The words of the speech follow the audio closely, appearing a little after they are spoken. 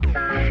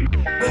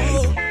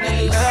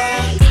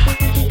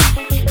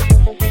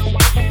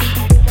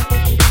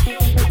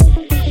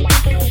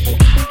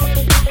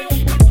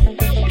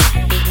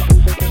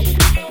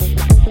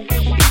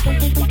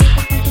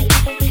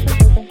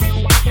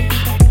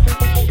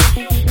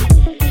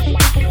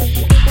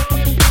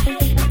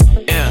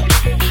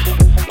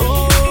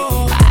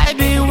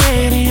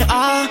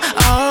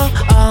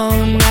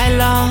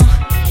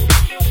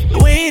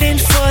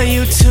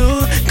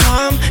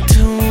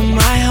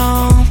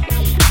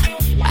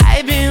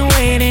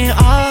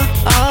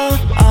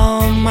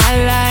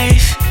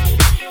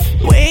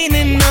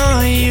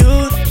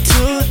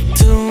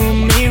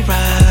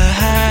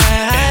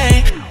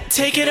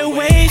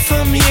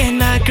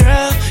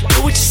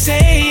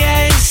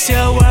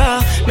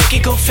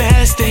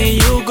fast, then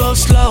you go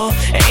slow.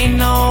 Ain't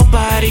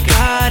nobody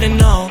gotta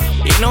know.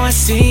 You know I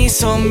seen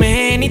so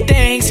many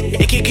things.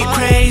 It could get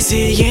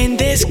crazy in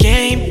this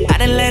game. I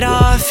done let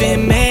off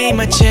and made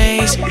my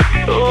change.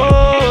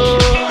 Ooh,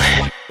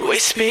 we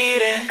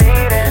speedin'.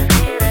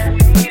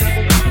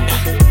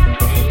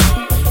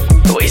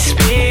 We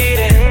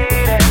speedin'.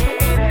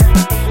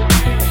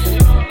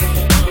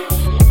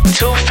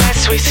 Too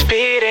fast, we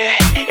speedin'.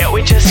 Yeah,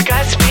 we just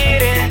got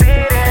speedin'.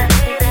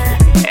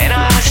 And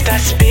our hearts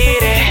start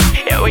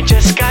speedin'. Yeah, we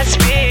just got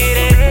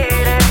speedin'.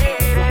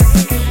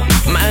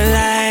 My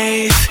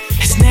life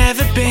has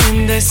never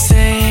been the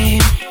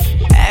same.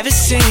 Ever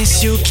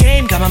since you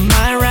came, got my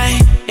mind right.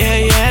 Yeah,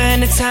 yeah,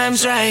 and the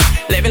time's right.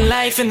 Living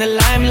life in the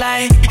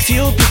limelight.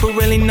 Few people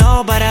really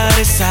know about the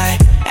other side.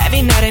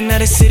 Every night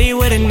another city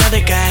with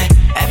another guy.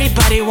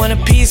 Everybody want a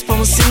piece, but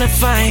won't seem to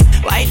find.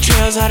 White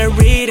trails, hard to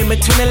read in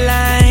between the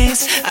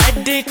lines.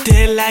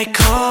 Addicted like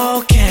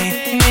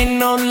cocaine. Ain't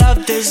no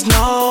love, there's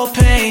no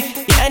pain.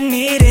 Yeah,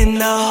 needing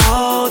the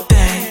whole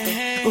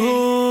thing.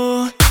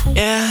 Ooh,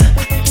 yeah.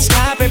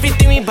 Stop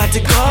everything, we about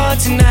to go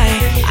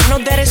tonight. I know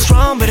that it's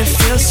wrong, but it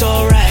feels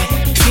so right.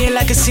 Feel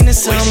like I've seen it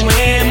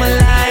somewhere in my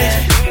life.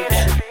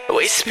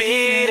 We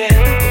speedin'.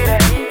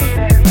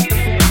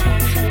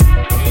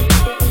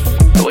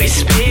 We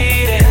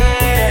speedin'.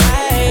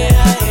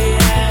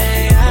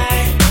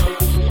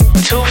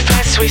 Too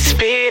fast, we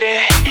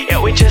speedin'.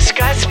 Yeah, we just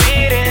got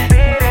speedin'.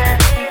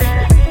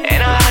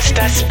 And our hearts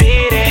start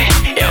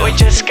speedin'. Yeah, we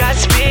just got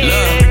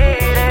speedin'.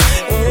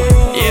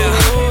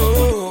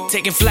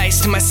 Taking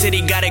flights to my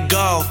city, gotta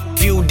go.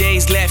 Few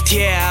days left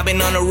here, I've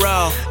been on the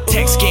road.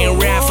 Text getting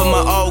round for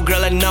my old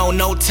girl, I know.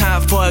 No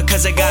time for it,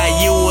 cause I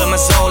got you in my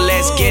zone.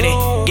 Let's get it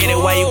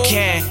while you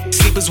can.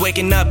 Sleepers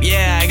waking up,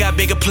 yeah, I got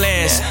bigger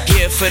plans.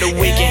 Here for the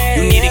weekend,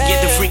 you need to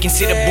get the freaking.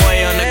 See the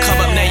boy on the come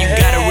up, now you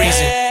got a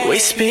reason. We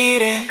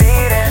speedin'.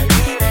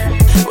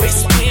 We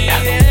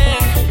speedin'.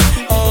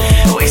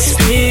 We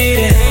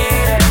speedin'.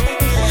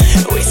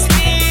 We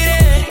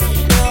speedin'.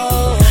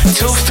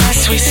 Too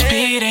fast, we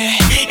speedin'.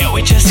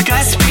 We just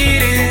got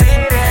speedin'.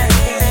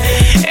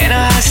 And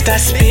our hearts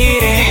start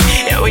speedin'.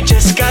 Yeah, we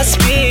just got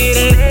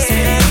speedin'.